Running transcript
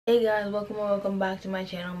Hey guys, welcome back to my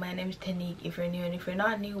channel. My name is Tanique. If you're new and if you're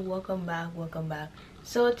not new, welcome back.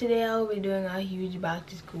 So today I'll be doing a huge back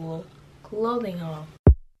to school clothing haul.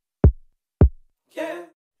 Yeah.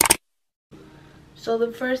 So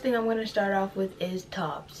the first thing I'm going to start off with is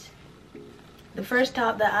tops. The first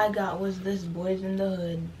top that I got was this Boys in the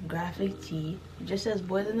Hood graphic tee. It just says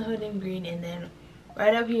Boys in the Hood in green, and then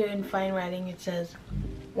right up here in fine writing it says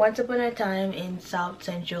Once Upon a Time in South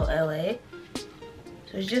Central LA.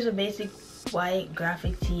 So it's just a basic white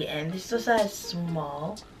graphic tee, and this is a size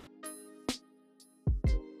small.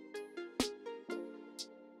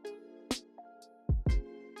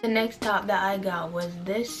 The next top that I got was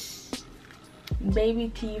this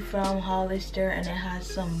baby tee from Hollister, and it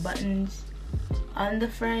has some buttons on the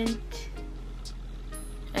front,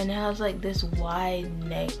 and it has like this wide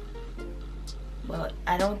neck. Well,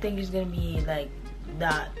 I don't think it's gonna be like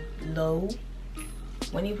that low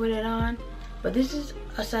when you put it on. But this is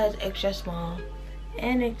a size extra small,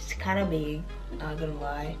 and it's kind of big, not gonna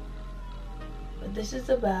lie. But this is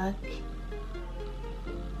the back,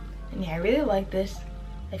 and yeah, I really like this.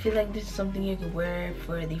 I feel like this is something you could wear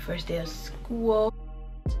for the first day of school.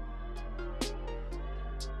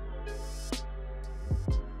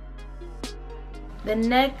 The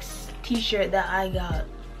next t-shirt that I got,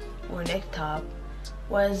 or next top,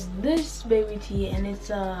 was this baby tee, and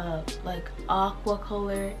it's a like aqua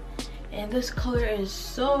color. And this color is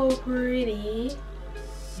so pretty.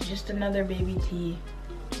 It's just another baby tee.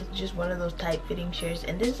 It's just one of those tight fitting shirts,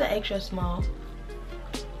 and this is an extra small.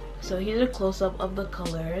 So here's a close-up of the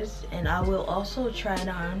colors, and I will also try it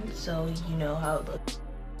on so you know how it looks.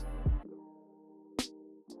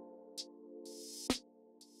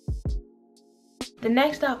 The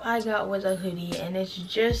next top I got was a hoodie, and it's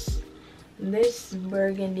just this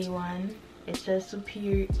burgundy one. It says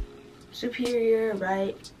superior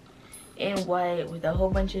right in white with a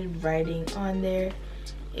whole bunch of writing on there.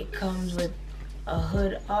 It comes with a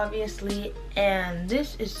hood obviously, and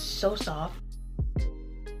this is so soft.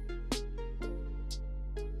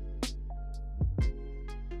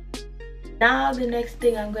 Now the next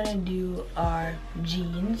thing I'm gonna do are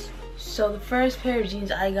jeans. So the first pair of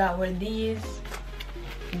jeans I got were these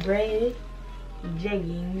gray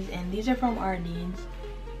jeggings, and these are from Ardene's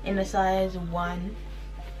in a size 1.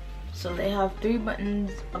 So they have 3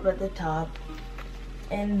 buttons up at the top,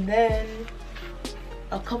 and then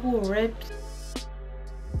a couple rips.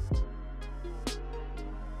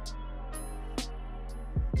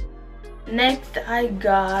 Next I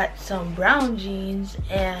got some brown jeans,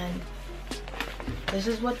 and this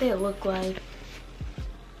is what they look like.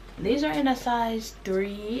 These are in a size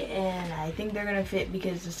 3, and I think they're gonna fit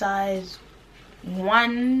because the size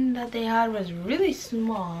 1 that they had was really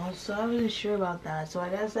small, so I wasn't sure about that, so I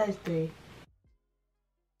got a size 3.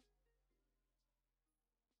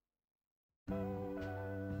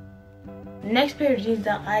 Next pair of jeans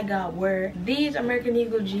that I got were these American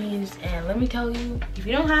Eagle jeans, and let me tell you, if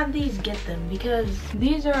you don't have these, get them, because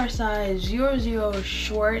these are a size 00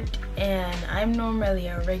 short, and I'm normally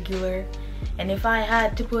a regular, and if I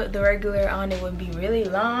had to put the regular on, it would be really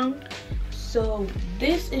long. So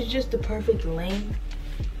this is just the perfect length.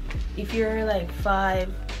 If you're like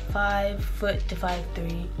 5 foot to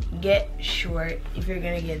 5'3", get short if you're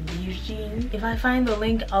gonna get these jeans. If I find the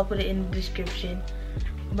link, I'll put it in the description.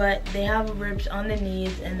 But they have rips on the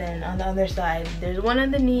knees, and then on the other side there's one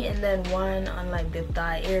on the knee and then one on like the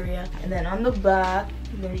thigh area, and then on the back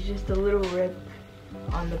there's just a little rip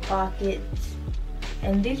on the pockets.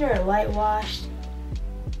 And these are light washed,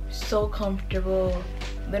 so comfortable.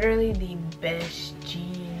 Literally the best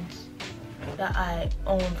jeans that I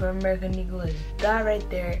own for American Eagle is that right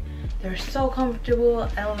there. They're so comfortable,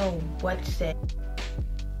 I don't know what to say.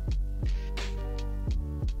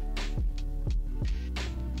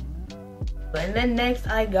 And then next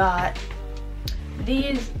I got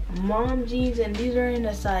these mom jeans, and these are in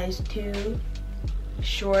a size 2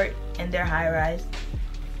 short, and they're high rise.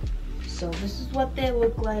 So this is what they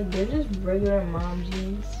look like. They're just regular mom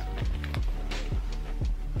jeans.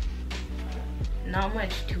 Not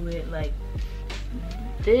much to it. Like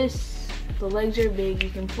this, the legs are big, you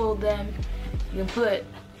can fold them, you can put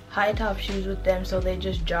high top shoes with them so they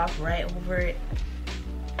just drop right over it.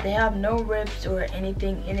 They have no rips or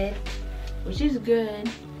anything in it, which is good.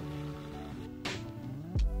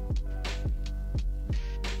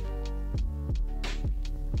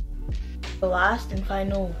 The last and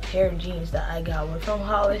final pair of jeans that I got were from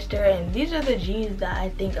Hollister, and these are the jeans that I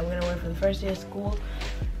think I'm gonna wear for the first day of school.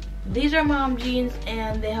 These are mom jeans,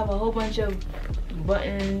 and they have a whole bunch of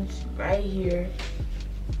buttons right here.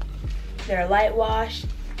 They're light washed.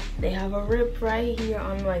 They have a rip right here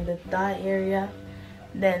on like the thigh area.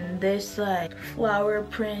 then this like flower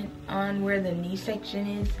print on where the knee section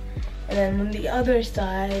is, and then on the other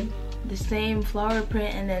side the same flower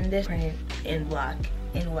print, and then this print in black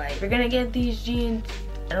and white. We're gonna get these jeans.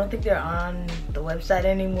 I don't think they're on the website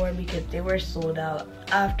anymore because they were sold out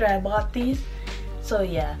after I bought these, so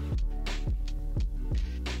yeah.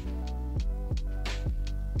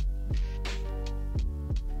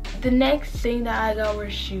 The next thing that I got were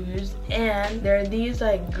shoes, and they're these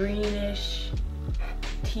like greenish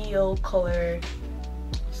teal color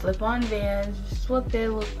slip-on Vans. This is what they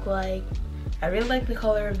look like. I really like the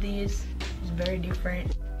color of these. It's very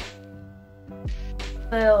different.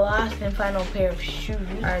 The last and final pair of shoes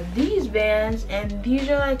are these Vans, and these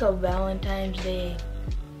are like a Valentine's Day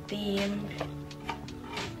themed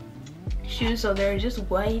shoes. So they're just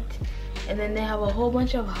white, and then they have a whole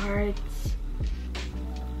bunch of hearts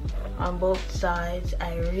on both sides.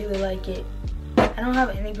 I really like it. I don't have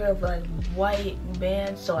any pair of like white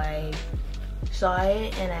Vans, so I saw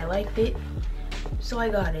it and I liked it, so I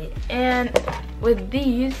got it. And with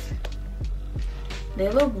these, they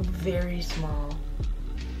look very small,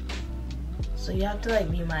 so you have to like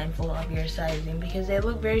be mindful of your sizing because they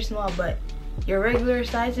look very small, but your regular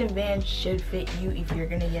size in Vans should fit you if you're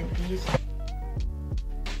gonna get these.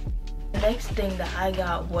 The next thing that I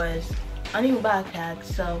got was a new backpack.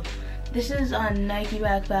 So this is a Nike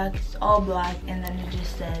backpack. It's all black, and then it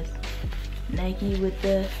just says Nike with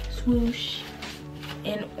the swoosh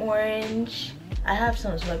in orange. I have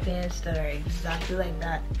some sweatpants that are exactly like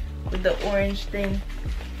that with the orange thing,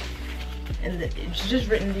 and it's just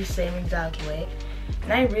written the same exact way.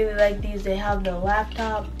 And I really like these. They have the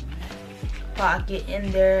laptop pocket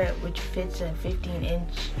in there, which fits a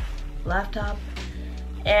 15-inch laptop,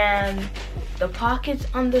 and the pockets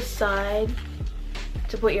on the side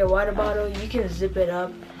to put your water bottle. You can zip it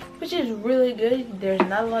up, which is really good. There's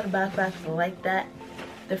not a lot of backpacks like that.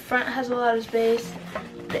 The front has a lot of space,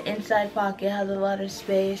 the inside pocket has a lot of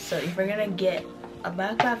space. So if you're gonna get a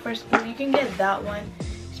backpack for school, you can get that one,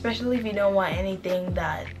 especially if you don't want anything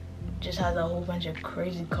that just has a whole bunch of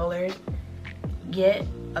crazy colors. Get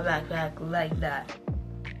a backpack like that.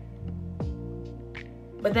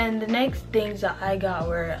 But then the next things that I got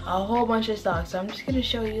were a whole bunch of socks. So I'm just gonna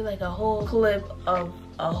show you like a whole clip of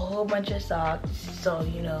a whole bunch of socks, so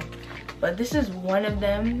you know. But this is one of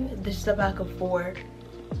them. This is a pack of 4,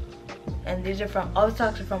 and these are from, all the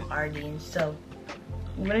socks are from Ardeen. So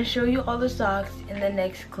I'm gonna show you all the socks in the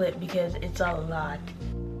next clip because it's a lot.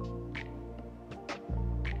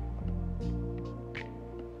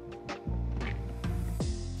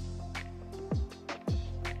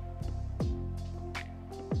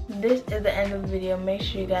 This is the end of the video. Make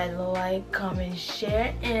sure you guys like, comment,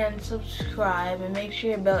 share, and subscribe, and make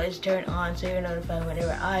sure your bell is turned on so you're notified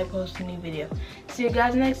whenever I post a new video. See you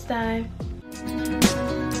guys next time.